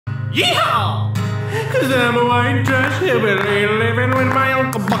Yeehaw! Cause I'm a white trash hillbilly living with my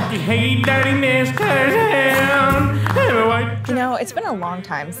Uncle Bucky. Hey, Daddy, Miss Town. I'm a white. You know, it's been a long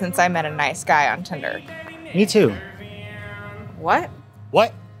time since I met a nice guy on Tinder. Me too. What?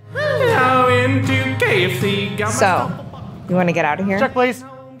 What? Now into KFC. So, you want to get out of here? Check, please.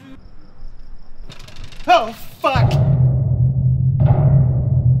 Oh, fuck!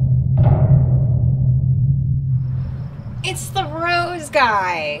 It's the rose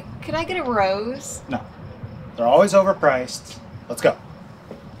guy. Could I get a rose? No. They're always overpriced. Let's go.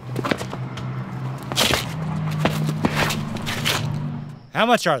 How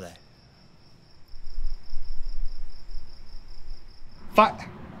much are they?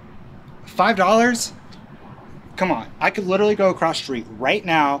 $5? Come on. I could literally go across the street right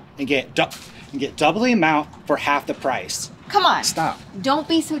now and get double the amount for half the price. Come on. Stop. Don't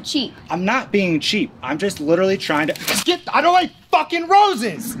be so cheap. I'm not being cheap. I'm just literally trying to get. I don't like fucking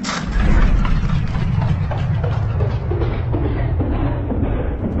roses.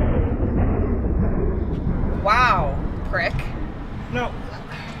 Wow, prick. No.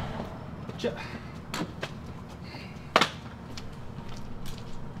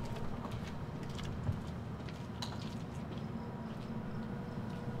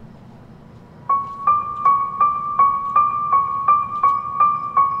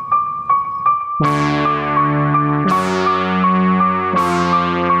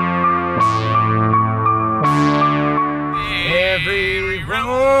 Every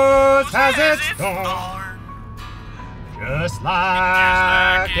rose has its thorn, just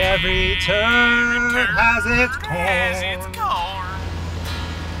like every turd has its corn.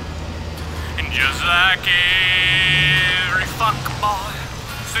 And just like every fuckboy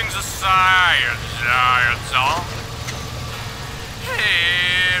sings a siren song.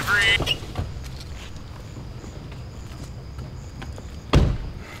 Every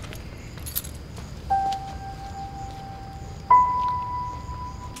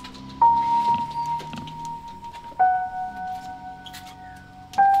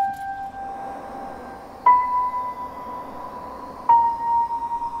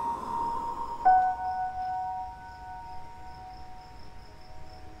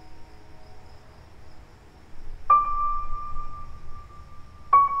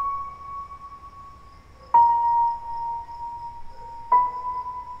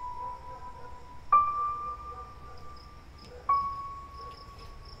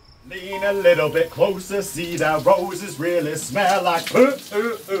Lean a little bit closer, see that roses really smell like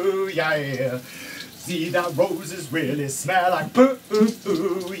ooh, yeah. See that roses really smell like ooh,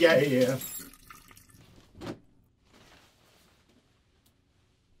 yeah.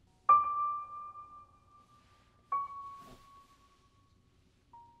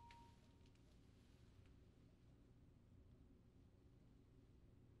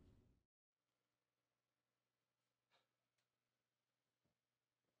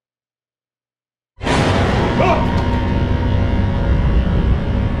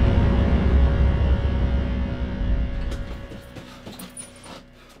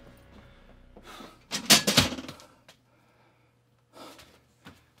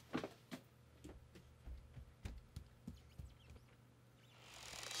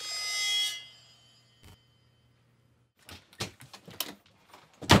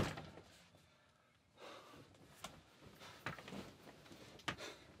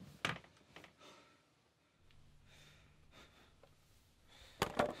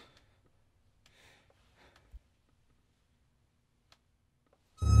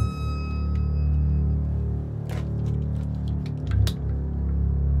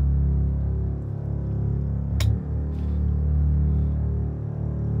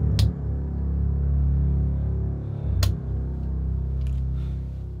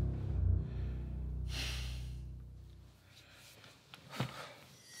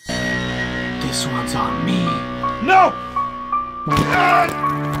 This one's on me. No!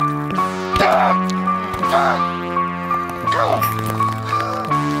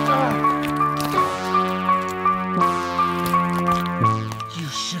 You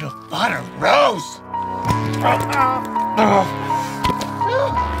should have bought a rose.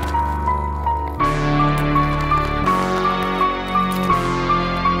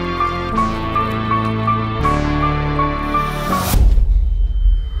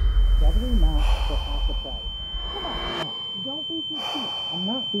 I'm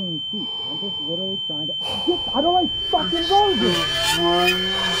not being cheap. I'm just literally trying to I don't like fucking roses!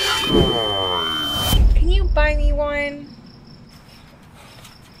 Can you buy me one?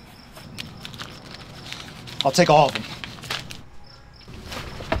 I'll take all of them.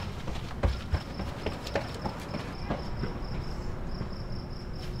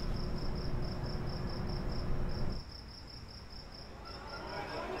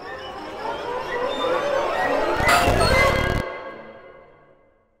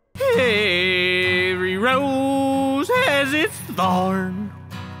 rose has its thorn.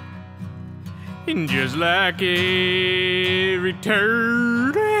 And just like every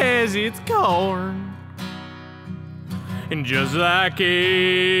turd has its corn. And just like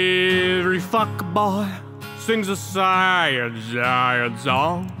every fuckboy sings a sad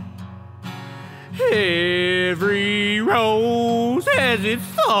song, every rose has its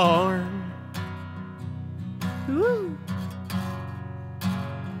thorn. Ooh.